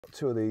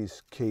Two of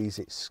these keys,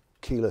 it's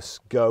keyless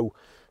go,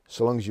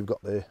 so long as you've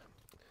got the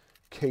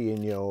key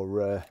in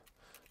your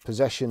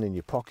possession, in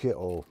your pocket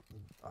or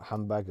a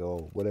handbag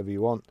or whatever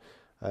you want,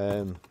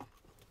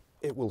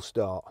 it will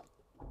start.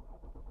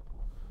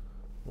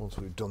 Once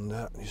we've done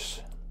that,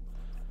 just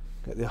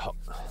get the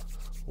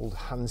old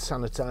hand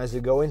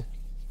sanitizer going.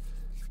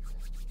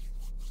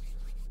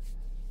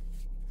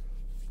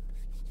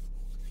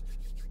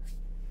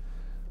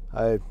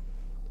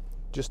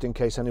 Just in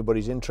case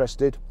anybody's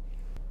interested,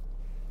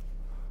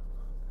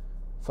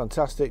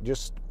 fantastic,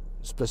 just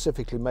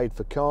specifically made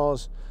for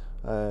cars.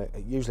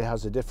 It usually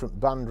has a different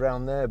band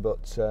round there,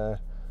 but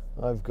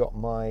I've got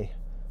my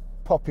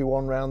poppy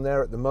one round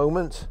there at the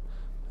moment.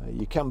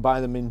 You can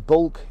buy them in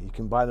bulk, you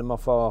can buy them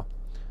off our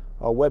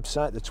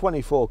website. They're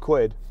 24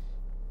 quid,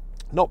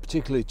 not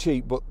particularly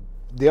cheap, but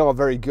they are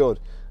very good.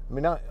 I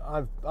mean,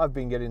 I've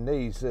been getting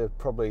these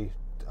probably,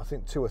 I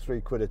think, 2 or 3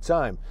 quid a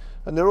time,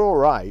 and they're all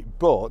right,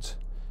 but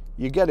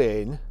you get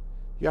in,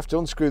 you have to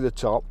unscrew the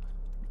top,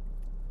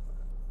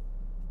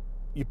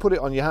 you put it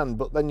on your hand,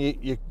 but then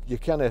you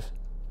kind of,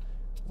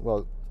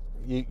 well,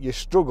 you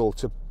struggle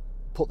to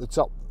put the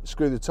top,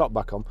 screw the top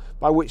back on,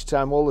 by which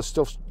time all the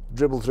stuff's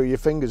dribbled through your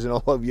fingers and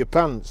all over your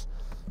pants.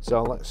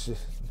 So let's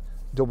just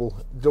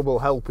double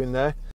help in there.